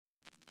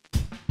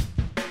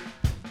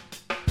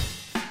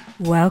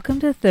Welcome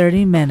to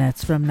 30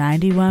 Minutes from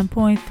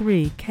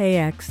 91.3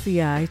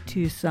 KXCI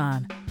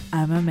Tucson.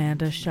 I'm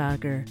Amanda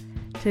Schager.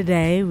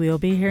 Today we'll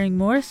be hearing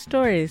more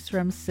stories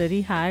from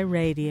City High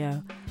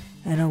Radio,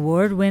 an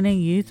award-winning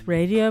youth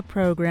radio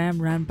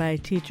program run by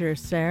teacher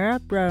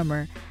Sarah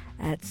Bromer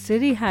at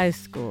City High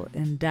School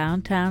in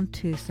downtown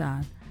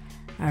Tucson.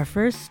 Our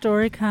first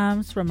story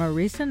comes from a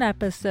recent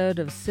episode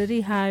of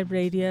City High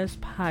Radio's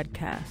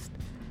podcast.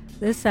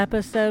 This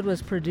episode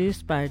was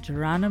produced by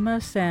Geronimo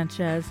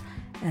Sanchez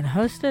and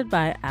hosted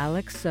by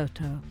Alex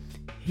Soto.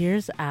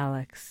 Here's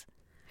Alex.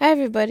 Hi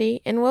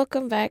everybody, and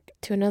welcome back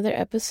to another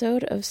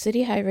episode of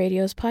City High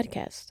Radio's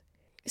podcast.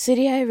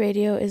 City High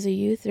Radio is a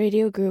youth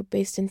radio group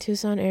based in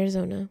Tucson,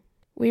 Arizona.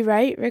 We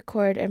write,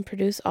 record, and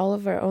produce all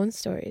of our own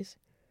stories.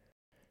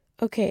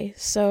 Okay,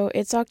 so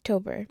it's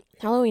October.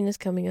 Halloween is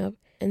coming up,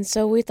 and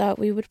so we thought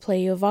we would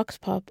play you a vox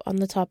pop on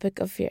the topic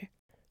of fear.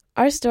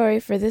 Our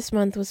story for this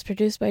month was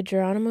produced by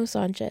Geronimo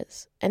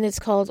Sanchez, and it's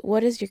called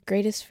What is Your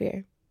Greatest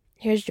Fear?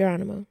 Here's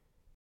Geronimo.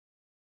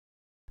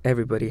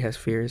 Everybody has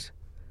fears.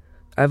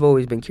 I've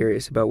always been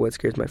curious about what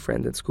scares my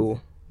friends at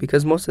school,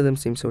 because most of them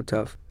seem so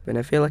tough, and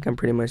I feel like I'm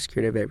pretty much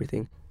scared of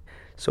everything.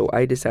 So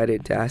I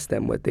decided to ask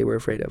them what they were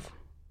afraid of.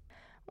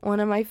 One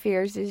of my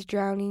fears is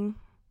drowning.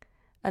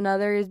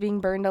 Another is being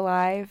burned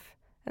alive.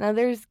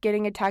 Another is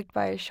getting attacked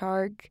by a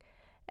shark.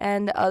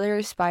 And the other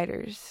is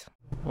spiders.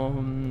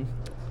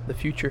 The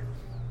future.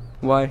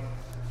 Why?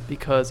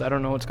 Because I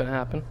don't know what's going to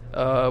happen.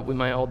 We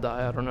might all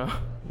die, I don't know.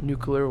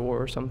 Nuclear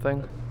war or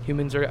something.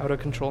 Humans are out of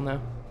control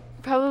now.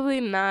 Probably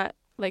not,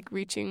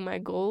 reaching my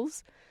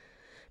goals.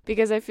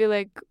 Because I feel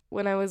like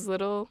when I was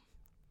little,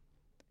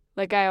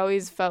 I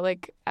always felt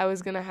like I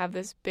was going to have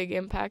this big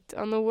impact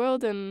on the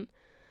world. And,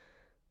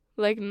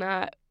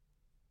 not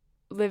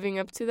living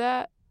up to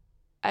that,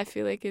 I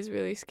feel like is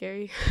really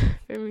scary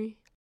for me.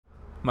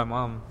 My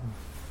mom.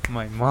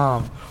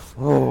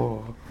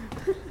 Oh,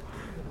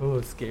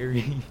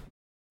 scary.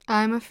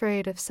 I'm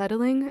afraid of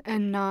settling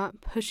and not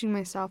pushing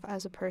myself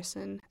as a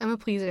person. I'm a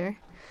pleaser,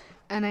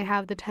 and I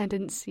have the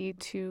tendency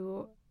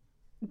to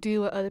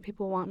do what other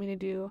people want me to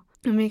do.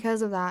 And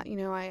because of that,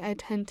 I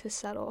tend to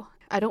settle.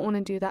 I don't want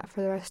to do that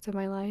for the rest of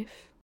my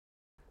life.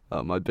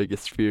 My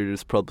biggest fear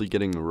is probably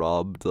getting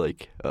robbed,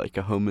 like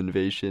a home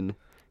invasion.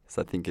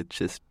 So I think it's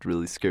just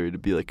really scary to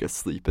be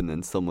asleep and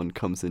then someone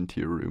comes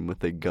into your room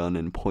with a gun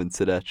and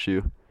points it at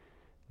you.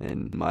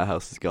 And my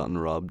house has gotten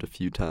robbed a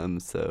few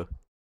times, so.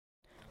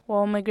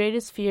 Well, my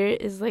greatest fear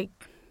is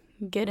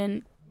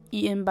getting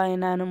eaten by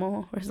an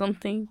animal or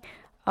something.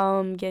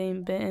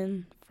 Getting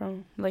bitten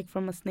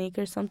from a snake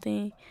or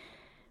something.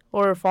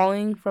 Or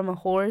falling from a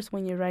horse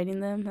when you're riding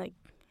them.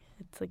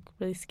 It's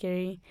really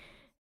scary.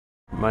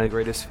 My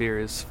greatest fear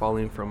is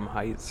falling from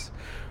heights,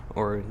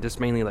 or just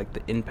mainly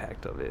the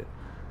impact of it.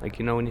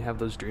 When you have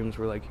those dreams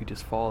where you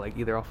just fall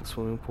either off a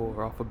swimming pool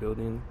or off a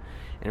building,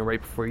 and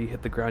right before you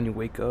hit the ground you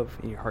wake up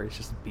and your heart is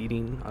just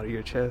beating out of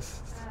your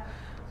chest.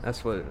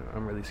 That's what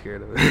I'm really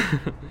scared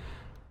of.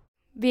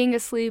 Being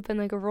asleep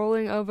and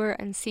rolling over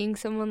and seeing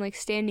someone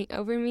standing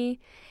over me,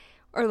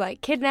 or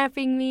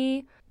kidnapping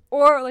me,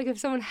 or if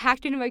someone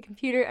hacked into my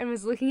computer and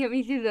was looking at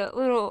me through the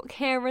little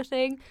camera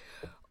thing,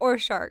 or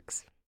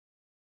sharks.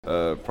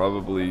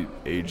 Probably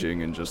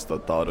aging and just the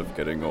thought of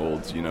getting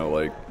old,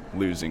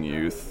 losing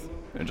youth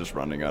and just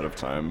running out of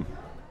time.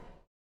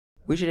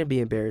 We shouldn't be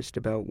embarrassed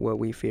about what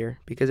we fear,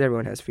 because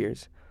everyone has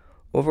fears.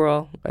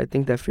 Overall, I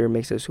think that fear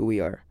makes us who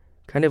we are.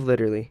 Kind of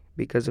literally,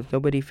 because if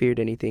nobody feared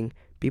anything,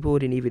 people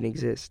wouldn't even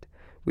exist.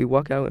 We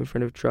walk out in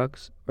front of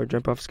trucks, or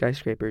jump off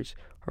skyscrapers,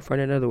 or find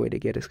another way to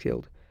get us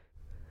killed.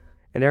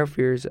 And our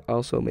fears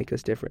also make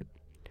us different.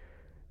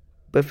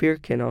 But fear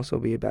can also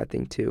be a bad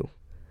thing too.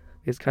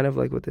 It's kind of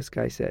like what this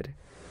guy said.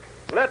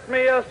 Let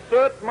me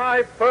assert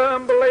my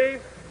firm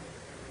belief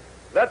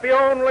that the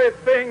only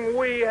thing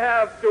we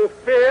have to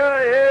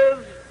fear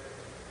is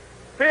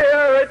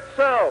fear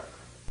itself.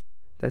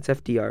 That's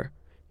FDR.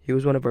 He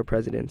was one of our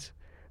presidents.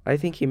 I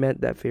think he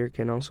meant that fear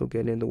can also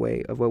get in the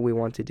way of what we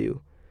want to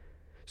do.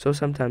 So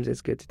sometimes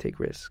it's good to take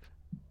risks.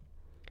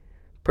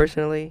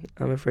 Personally,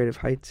 I'm afraid of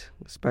heights,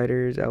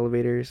 spiders,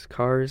 elevators,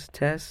 cars,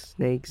 tests,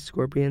 snakes,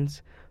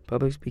 scorpions,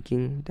 public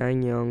speaking,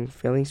 dying young,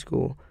 failing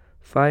school,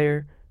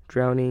 fire,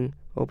 drowning,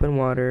 open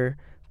water,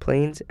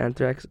 planes,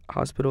 anthrax,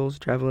 hospitals,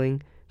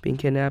 traveling, being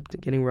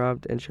kidnapped, getting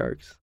robbed, and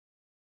sharks.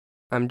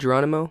 I'm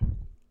Geronimo,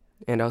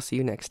 and I'll see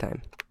you next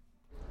time.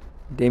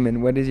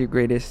 Damon, what is your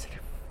greatest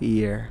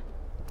fear?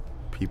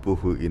 People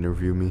who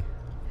interview me.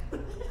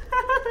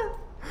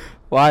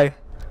 Why?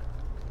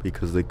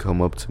 Because they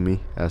come up to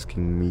me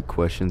asking me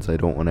questions I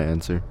don't want to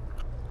answer.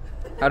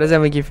 How does that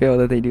make you feel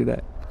that they do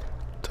that?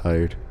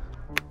 Tired.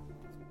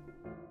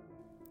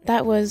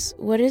 That was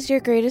What is Your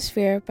Greatest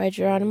Fear by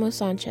Geronimo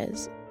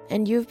Sanchez,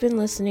 and you've been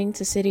listening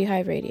to City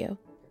High Radio.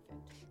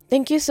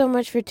 Thank you so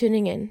much for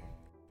tuning in.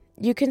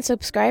 You can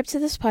subscribe to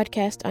this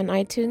podcast on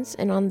iTunes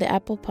and on the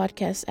Apple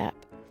Podcasts app,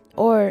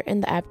 or in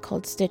the app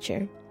called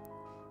Stitcher.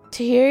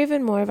 To hear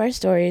even more of our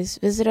stories,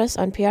 visit us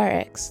on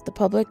PRX, the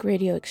Public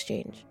Radio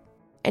Exchange.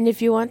 And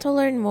if you want to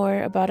learn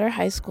more about our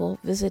high school,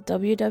 visit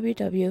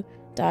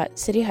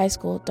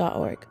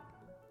www.cityhighschool.org.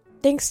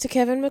 Thanks to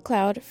Kevin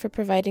MacLeod for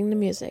providing the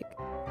music.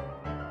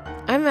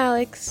 I'm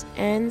Alex,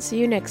 and see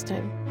you next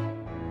time.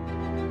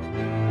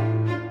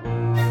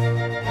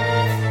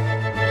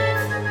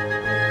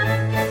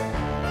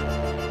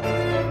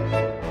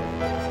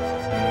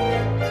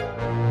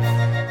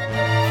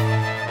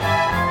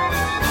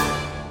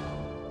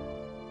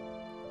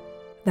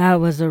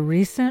 That was a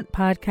recent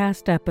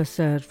podcast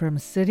episode from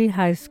City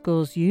High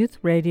School's youth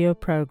radio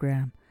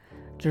program.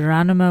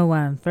 Geronimo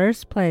won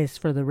first place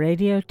for the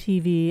radio,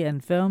 TV,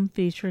 and film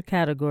feature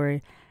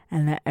category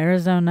and the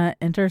Arizona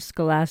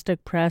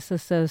Interscholastic Press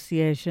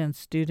Association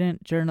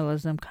Student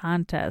Journalism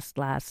Contest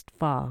last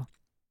fall.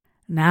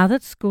 Now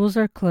that schools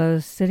are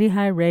closed, City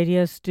High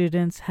radio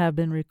students have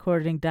been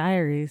recording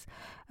diaries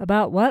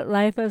about what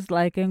life is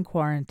like in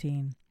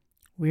quarantine.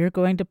 We're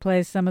going to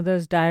play some of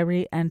those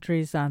diary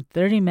entries on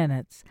 30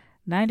 Minutes,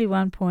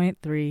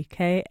 91.3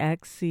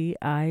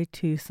 KXCI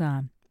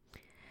Tucson.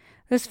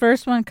 This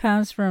first one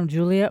comes from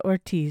Julia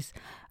Ortiz,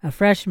 a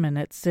freshman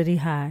at City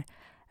High.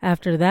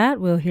 After that,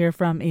 we'll hear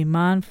from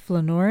Iman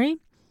Flanori,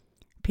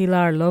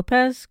 Pilar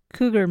Lopez,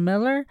 Cougar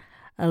Miller,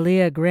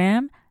 Aaliyah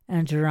Graham,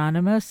 and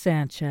Geronimo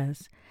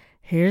Sanchez.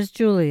 Here's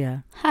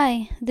Julia.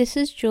 Hi, this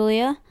is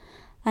Julia.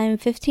 I'm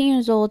 15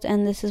 years old,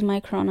 and this is my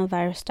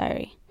coronavirus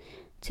diary.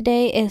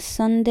 Today is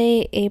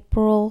Sunday,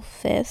 April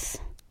 5th,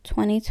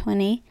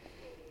 2020.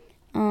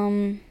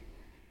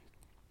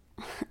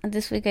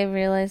 This week I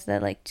realized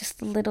that, just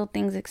the little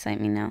things excite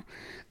me now.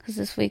 Because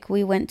this week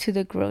we went to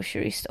the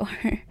grocery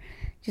store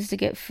just to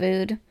get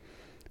food.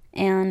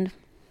 And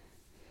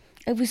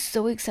I was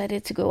so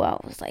excited to go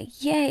out. I was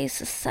like, yay,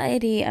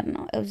 society. I don't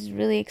know. I was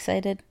really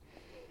excited.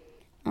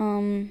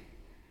 So,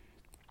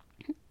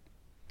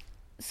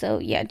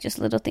 yeah, just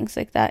little things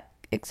like that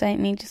excite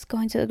me. Just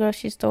going to the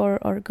grocery store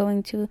or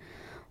going to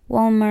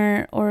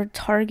Walmart or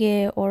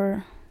Target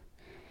or,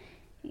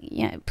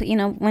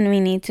 when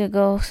we need to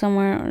go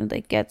somewhere or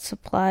get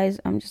supplies,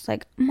 I'm just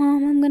like,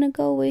 Mom, I'm gonna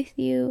go with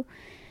you.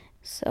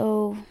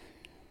 So,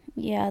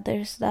 yeah,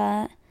 there's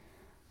that.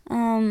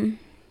 I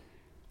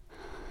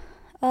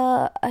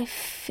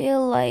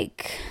feel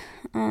like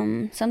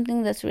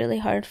something that's really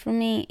hard for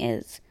me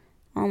is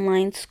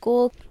online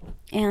school,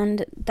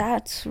 and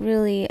that's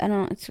really,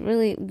 it's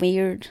really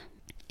weird.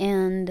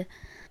 And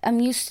I'm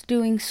used to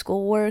doing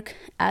schoolwork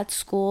at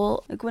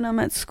school. When I'm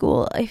at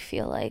school, I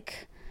feel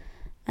like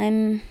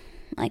I'm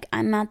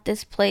at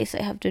this place.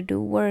 I have to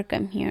do work.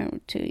 I'm here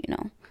to,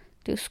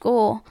 do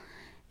school.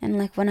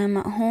 And when I'm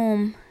at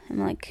home,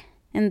 I'm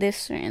in this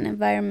certain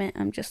environment,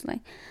 I'm just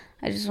I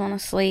just want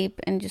to sleep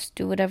and just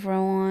do whatever I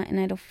want. And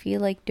I don't feel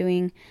like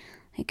doing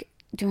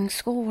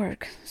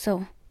schoolwork.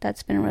 So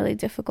that's been really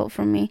difficult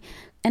for me.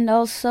 And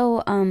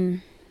also,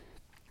 I'm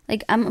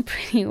a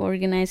pretty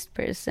organized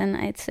person,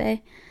 I'd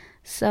say.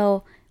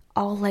 So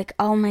all my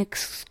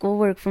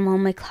schoolwork from all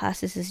my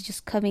classes is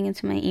just coming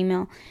into my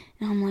email.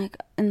 And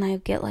I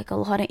get a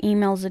lot of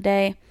emails a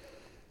day.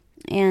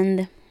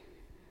 And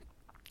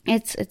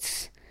it's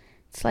a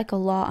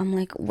lot. I'm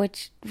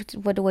what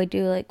do I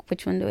do?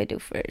 Which one do I do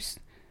first?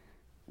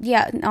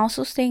 Yeah, and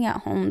also staying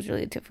at home is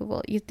really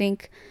difficult. You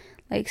think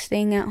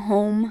staying at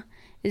home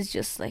is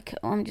just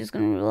I'm just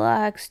gonna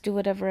relax, do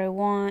whatever I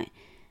want.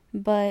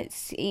 But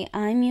see,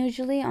 I'm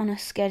usually on a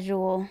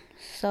schedule,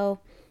 so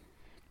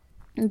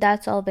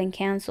that's all been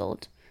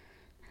canceled.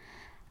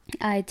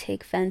 I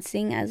take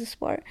fencing as a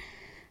sport,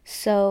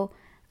 so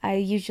I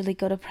usually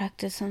go to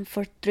practice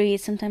for 3,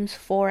 sometimes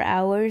 4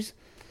 hours,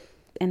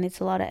 and it's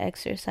a lot of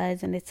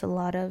exercise, and it's a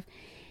lot of,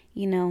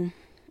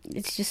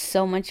 it's just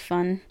so much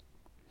fun.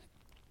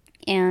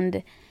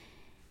 And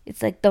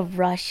it's the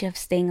rush of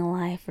staying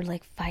alive or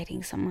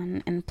fighting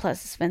someone, and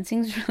plus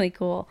fencing's really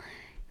cool.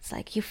 It's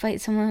you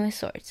fight someone with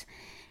swords.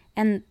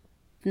 And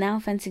now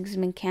fencing's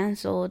been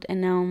canceled,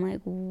 and now I'm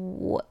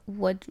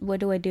what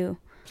do I do?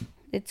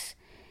 It's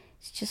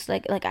just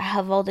I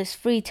have all this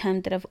free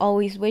time that I've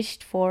always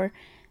wished for,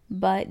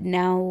 but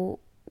now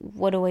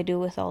what do I do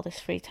with all this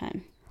free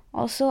time?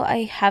 Also,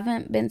 I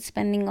haven't been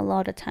spending a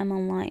lot of time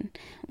online.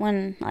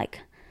 When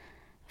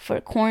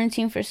for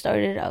quarantine first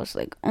started, I was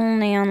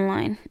only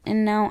online,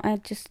 and now I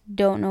just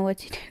don't know what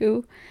to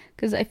do,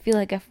 because I feel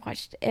I've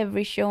watched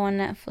every show on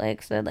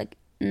Netflix that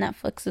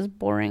Netflix is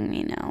boring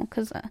me now,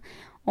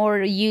 or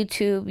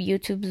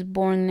YouTube's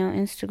boring now.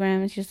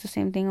 Instagram, it's just the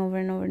same thing over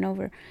and over and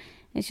over.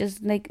 It's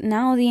just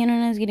now the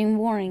internet is getting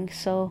boring.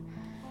 So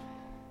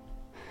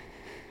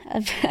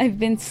I've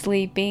been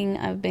sleeping,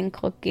 I've been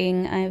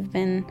cooking, I've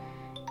been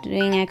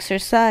doing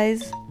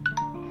exercise.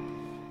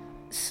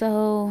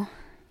 So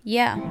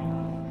yeah.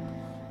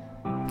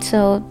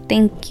 So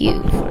thank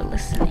you for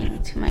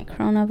listening to my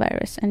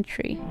coronavirus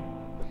entry.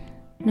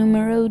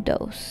 Numero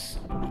dos.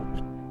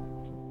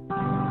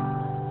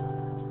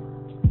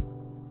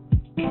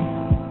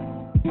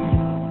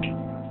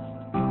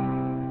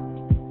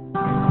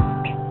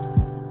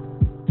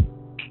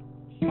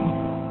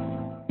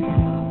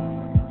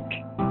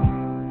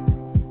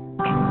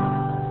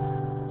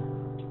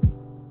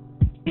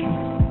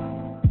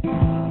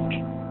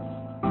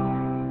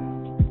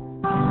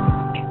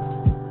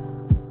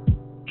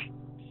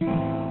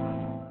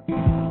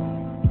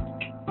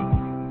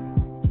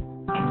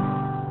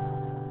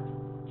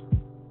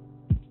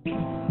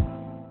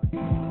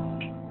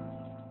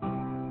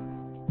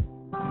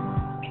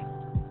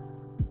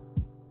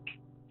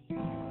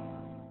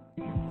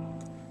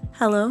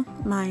 Hello,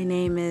 my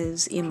name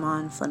is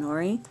Iman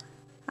Flanori.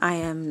 I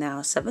am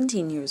now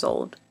 17 years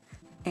old,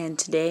 and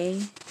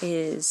today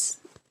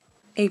is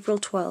April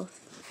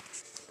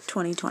 12th,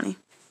 2020.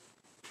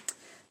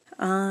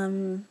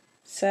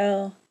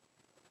 So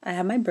I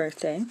had my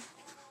birthday.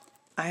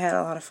 I had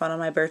a lot of fun on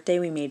my birthday.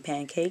 We made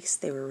pancakes.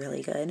 They were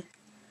really good.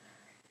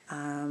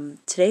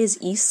 Today is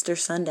Easter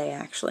Sunday,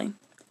 actually.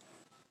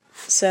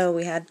 So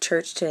we had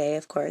church today,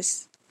 of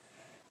course.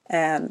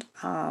 And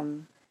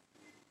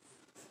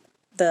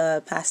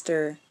the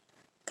pastor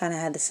kind of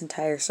had this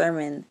entire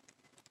sermon.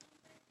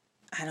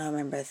 I don't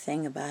remember a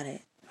thing about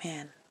it,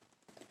 man.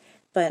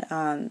 But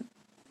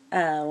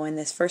when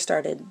this first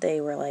started,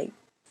 they were like,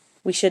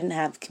 we shouldn't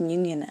have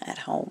communion at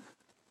home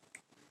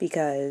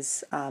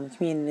because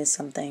communion is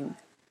something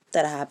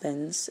that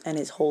happens and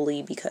is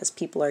holy because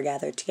people are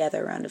gathered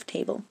together around a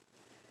table.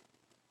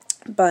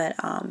 But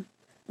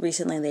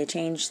recently they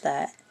changed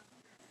that,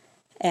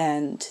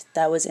 and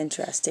that was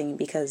interesting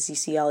because you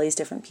see all these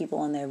different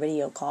people in their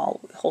video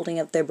call holding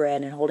up their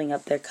bread and holding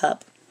up their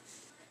cup.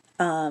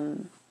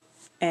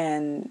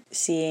 And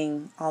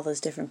seeing all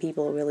those different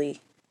people really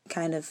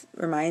kind of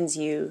reminds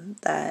you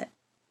that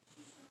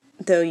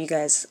though you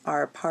guys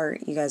are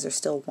apart, you guys are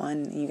still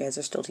one, and you guys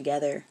are still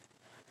together.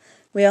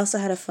 We also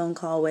had a phone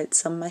call with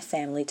some of my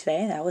family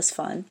today. That was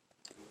fun.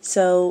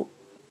 So,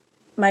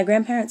 my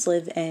grandparents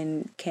live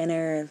in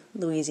Kenner,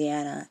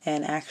 Louisiana,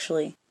 and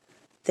actually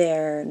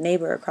their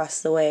neighbor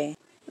across the way,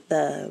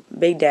 the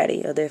big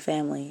daddy of their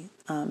family,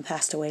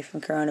 passed away from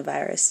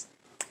coronavirus.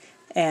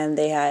 And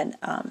they had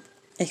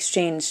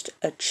exchanged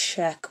a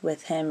check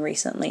with him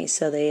recently,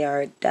 so they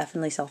are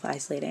definitely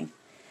self-isolating.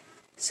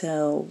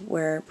 So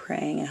we're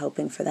praying and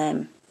hoping for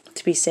them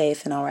to be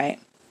safe and all right.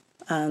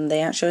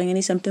 They aren't showing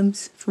any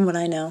symptoms from what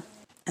I know,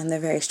 and they're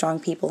very strong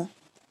people.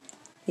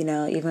 You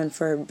know, even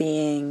for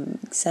being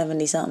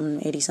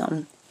 70-something,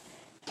 80-something,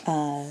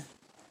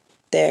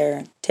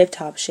 they're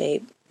tip-top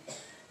shape.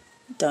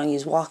 Don't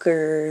use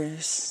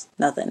walkers,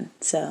 nothing.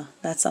 So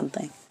that's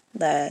something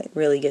that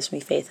really gives me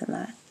faith in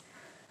that.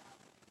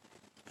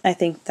 I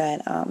think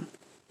that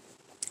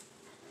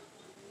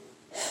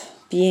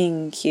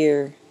being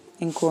here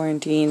in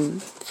quarantine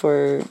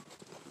for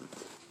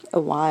a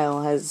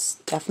while has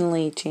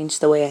definitely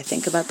changed the way I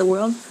think about the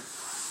world.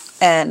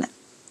 And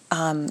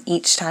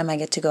each time I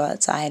get to go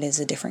outside is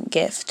a different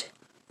gift.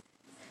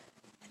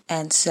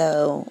 And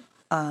so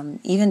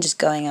even just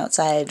going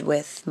outside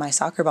with my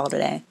soccer ball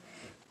today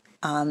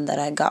that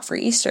I got for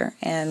Easter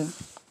and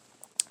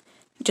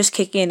just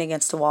kicking it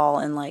against the wall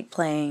and like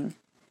playing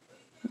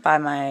by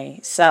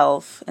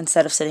myself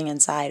instead of sitting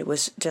inside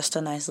was just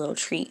a nice little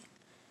treat.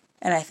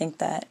 And I think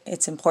that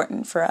it's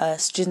important for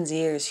us Gen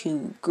Zers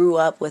who grew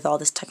up with all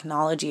this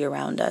technology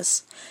around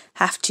us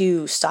have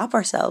to stop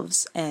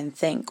ourselves and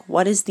think,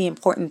 what is the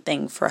important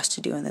thing for us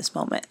to do in this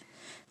moment?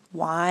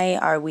 Why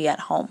are we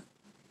at home?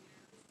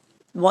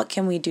 What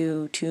can we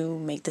do to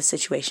make the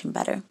situation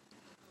better?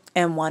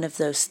 And one of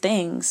those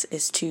things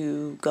is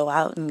to go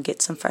out and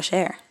get some fresh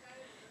air.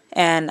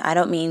 And I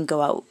don't mean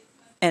go out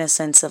in a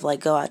sense of like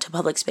go out to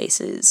public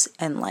spaces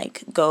and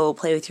like go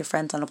play with your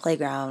friends on a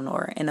playground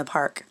or in a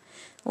park.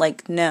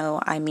 Like,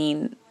 no, I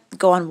mean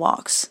go on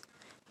walks.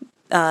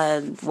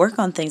 Work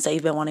on things that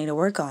you've been wanting to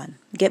work on.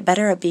 Get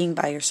better at being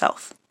by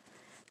yourself.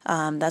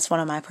 That's one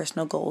of my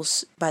personal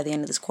goals by the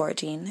end of this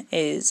quarantine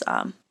is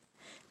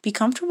be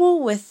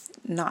comfortable with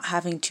not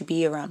having to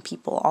be around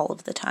people all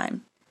of the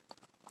time.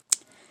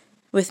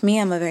 With me,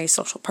 I'm a very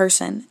social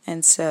person,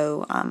 and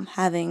so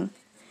having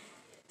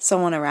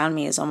someone around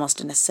me is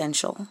almost an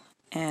essential,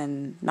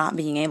 and not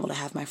being able to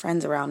have my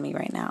friends around me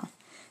right now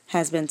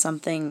has been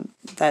something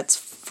that's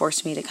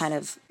forced me to kind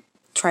of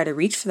try to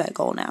reach for that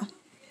goal now.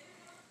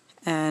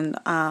 And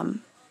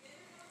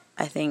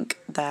I think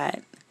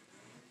that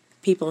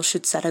people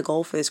should set a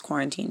goal for this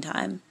quarantine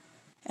time.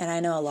 And I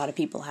know a lot of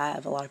people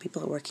have. A lot of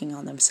people are working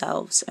on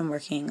themselves and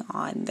working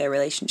on their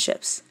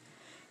relationships.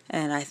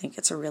 And I think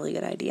it's a really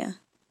good idea.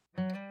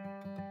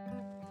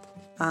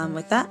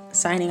 With that,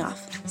 signing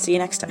off. See you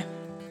next time.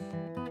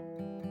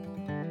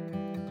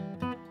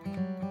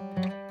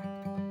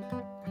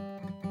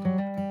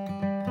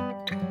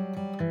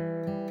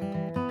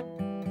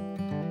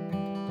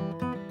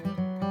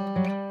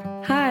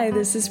 Hi,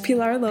 this is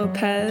Pilar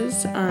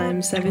Lopez.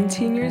 I'm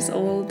 17 years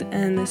old,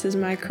 and this is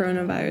my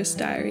coronavirus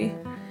diary.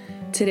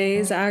 Today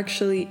is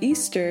actually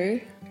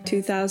Easter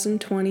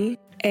 2020,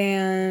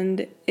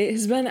 and it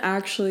has been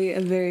actually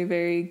a very,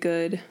 very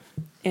good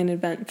and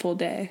eventful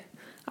day.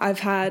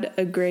 I've had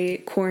a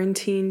great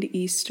quarantined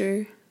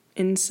Easter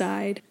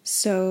inside.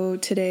 So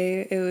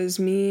today it was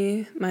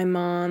me, my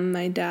mom,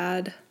 my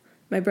dad,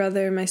 my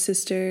brother, my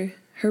sister,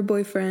 her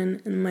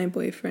boyfriend, and my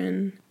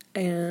boyfriend,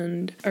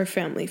 and our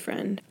family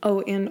friend.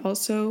 Oh, and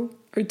also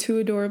our 2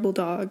 adorable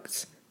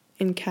dogs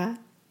and cat.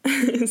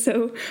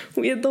 So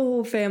we had the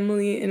whole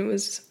family, and it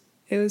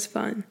was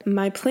fun.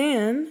 My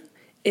plan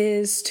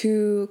is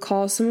to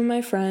call some of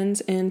my friends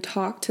and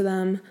talk to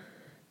them,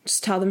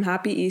 just tell them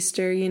Happy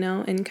Easter,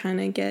 and kind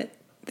of get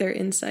their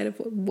insight of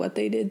what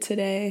they did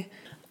today.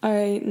 All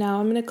right,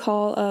 now I'm gonna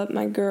call up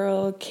my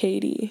girl,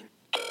 Katie.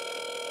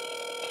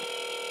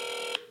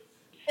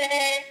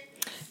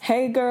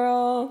 Hey,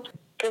 girl.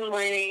 Good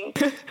morning.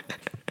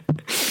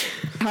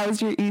 How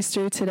was your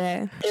Easter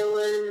today? It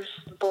was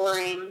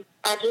boring.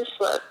 I just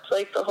slept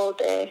like the whole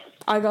day.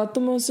 I got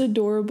the most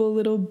adorable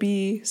little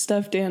bee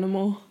stuffed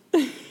animal.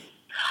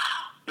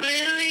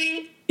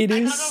 Really? It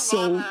is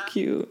so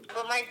cute.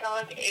 But my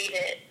dog ate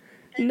it.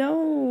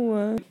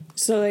 No.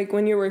 So, like,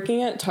 when you're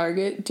working at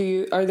Target,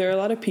 are there a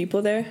lot of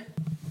people there?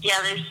 Yeah,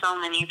 there's so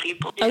many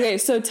people. Okay,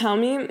 so tell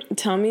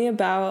me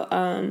about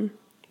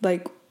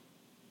like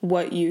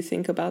what you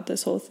think about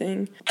this whole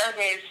thing.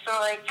 Okay, so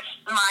like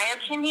my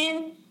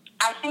opinion,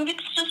 I think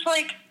it's just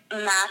like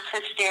mass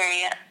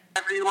hysteria.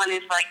 Everyone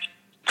is like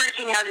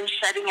freaking out and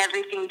shutting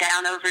everything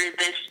down over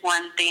this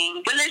one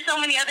thing when there's so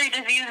many other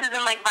diseases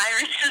and like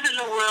viruses in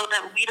the world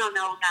that we don't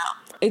know about.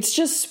 It's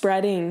just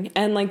spreading,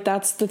 and like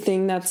that's the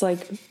thing that's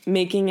like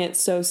making it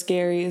so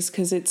scary, is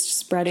because it's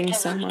spreading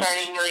so much. It's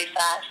spreading really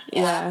fast.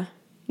 Yeah.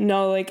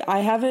 No, like I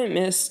haven't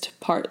missed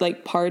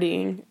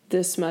partying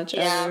this much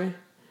ever.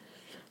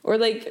 Or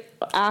like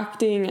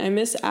acting. I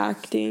miss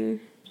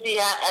acting.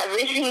 Yeah,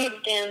 everything is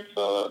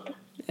canceled.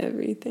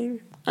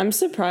 Everything. I'm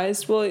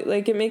surprised. Well,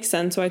 like it makes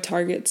sense why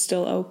Target's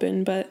still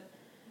open, but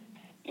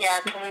yeah,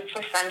 because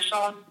it's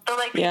essential. But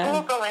like people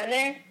will go in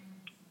there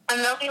and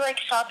they'll be like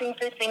shopping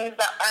for things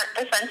that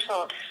aren't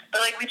essential,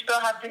 but like we still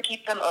have to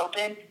keep them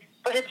open.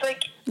 But it's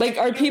like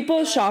are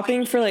people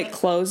shopping for like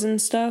clothes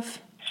and stuff?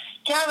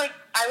 Yeah, like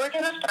I work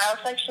in the style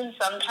section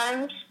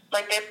sometimes.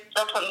 Like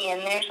they'll put me in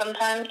there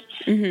sometimes,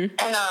 and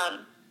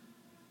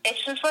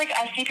it's just like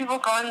I see people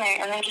go in there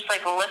and they're just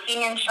like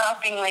looking and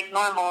shopping like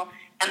normal,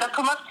 and they'll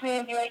come up to me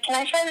and be like, "Can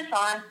I try this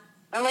on?"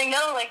 I'm like,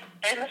 "No, like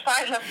there's a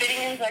sign, the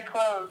fitting rooms are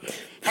closed."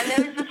 And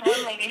there was this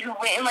one lady who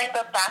went in like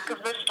the back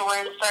of the store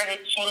and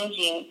started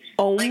changing.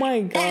 Oh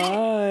my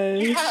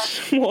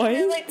gosh! Yeah. What? And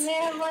they're like,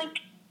 "Man,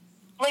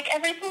 like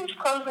everything's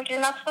closed. Like you're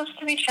not supposed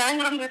to be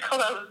trying on the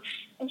clothes."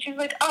 And she's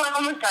like, "Oh, I'm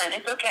almost done.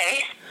 It's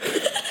okay."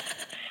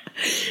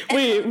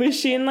 Wait, was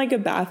she in like a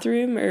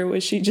bathroom or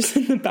was she just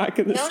in the back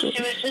of the store? No,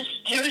 she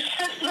was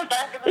just in the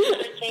back of the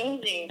store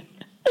changing.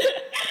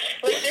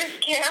 Like there's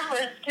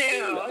cameras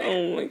too.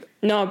 Oh my god.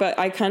 No, but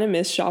I kind of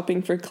miss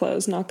shopping for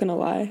clothes, not gonna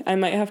lie. I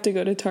might have to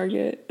go to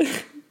Target.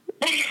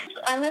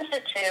 I miss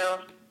it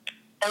too.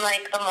 And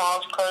like the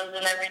mall's closed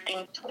and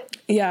everything.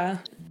 Yeah.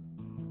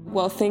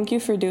 Well, thank you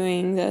for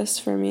doing this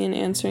for me and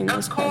answering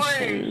those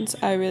questions.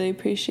 I really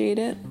appreciate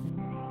it.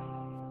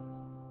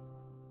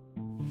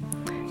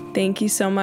 Thank you so much.